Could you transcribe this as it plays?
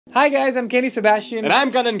Hi guys, I'm Sebastian. And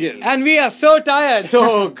I'm Kanan Gill. And we are so tired.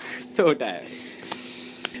 So tired.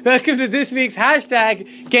 Welcome to this week's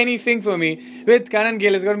hashtag Kenny Sing For Me with Kanan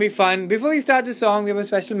Gill. It's going to be fun. Before we start the song, we have a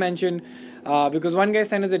special mention because one guy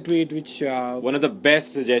sent us a tweet which... one of the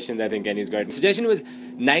best suggestions I think Kenny's got. The suggestion was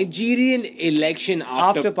Nigerian election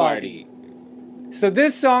after party. So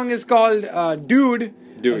this song is called Dude.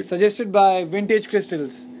 Suggested by Vintage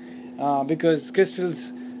Crystals. Because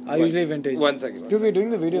crystals are usually vintage. 1 second. Dude, we're doing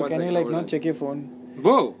the video. Can you not on. check your phone?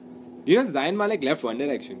 Whoa. You know Zayn Malik left One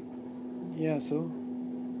Direction. Yeah, so?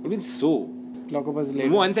 What do you mean so? Clockup's late.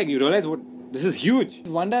 1 second. You realize what? This is huge.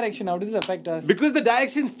 One Direction, how does this affect us? Because the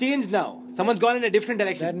direction's changed now. Someone's gone in a different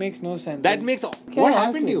direction. That makes no sense. That makes... What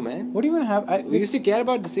happened to you, man? What do you even have? We used to care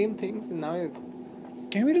about the same things and now you're...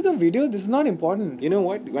 Can we do the video? This is not important. You know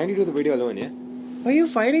what? Why don't you do the video alone, yeah? Why are you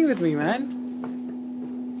fighting with me, man?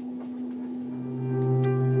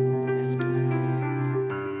 Let's do this.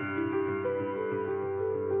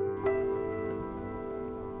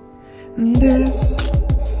 This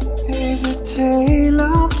is a tale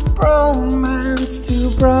of romance, two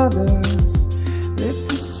brothers with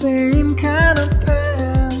the same kind of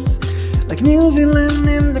pants, like New Zealand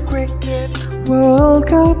in the cricket World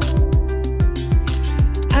Cup.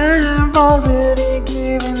 I have already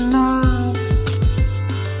given up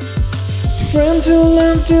to friends who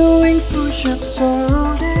love doing push-ups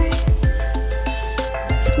all day,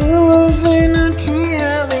 squirrels in a tree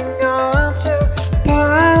having after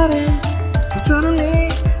party. But suddenly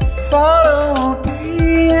thought of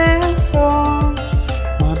PS4.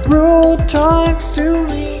 My bro talks to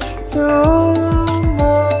me no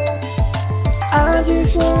more. I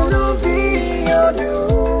just wanna be your dude.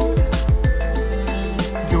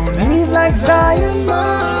 Like Zion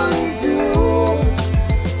money do.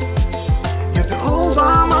 You're the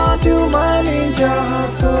Obama to my Ninja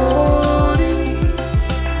Hattori.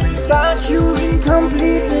 Without you,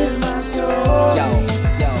 incomplete is my story.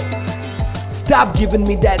 Stop giving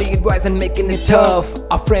me daddy advice and making it tough.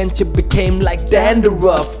 Our friendship became like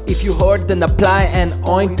dandruff. If you heard, then apply an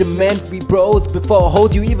ointment. We bros before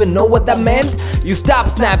hoes, you even know what that meant? You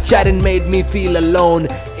stopped Snapchat and made me feel alone.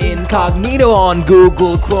 Incognito on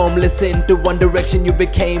Google Chrome. Listen to One Direction, you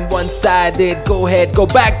became one-sided. Go ahead, go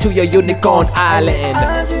back to your unicorn island.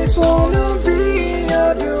 I just wanna be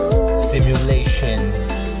your dude. Simulation.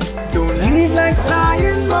 Don't live like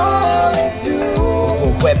Zion money do.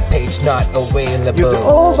 Webpage not available. You're the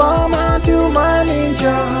Obama to my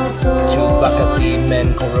Ninja Hattori. Chewbacca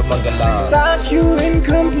Seaman Koromangala. Without you,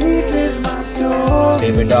 incomplete is my story.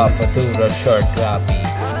 David off Athura shirt copy.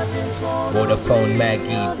 Vodafone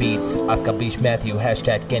Maggie Beats. Oscar Beach Matthew.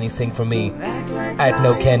 Hashtag Kenny Sing For Me. At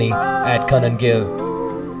No Kenny. At Kanan Gill.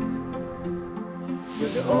 You're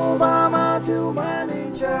the Obama to my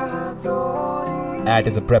Ninja Hattori. At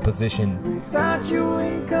is a preposition. Without you,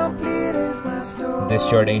 incomplete is my story. This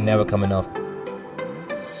shirt ain't never coming off.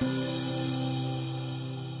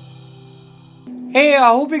 Hey, I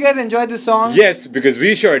hope you guys enjoyed this song. Yes, because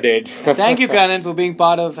we sure did. Thank you, Kanan, for being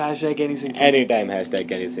part of hashtag Kenny Sing For Me. Anytime hashtag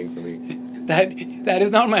Kenny Sing For Me. That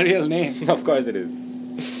is not my real name. Of course it is.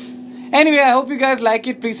 Anyway, I hope you guys like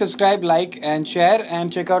it. Please subscribe, like, and share,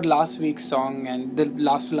 and check out last week's song and the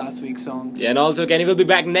last week's song. Yeah, and also Kenny will be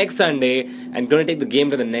back next Sunday and gonna take the game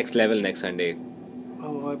to the next level next Sunday.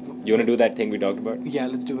 Oh, You wanna do that thing we talked about? yeah,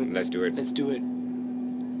 let's do it. Let's do it. Let's do it.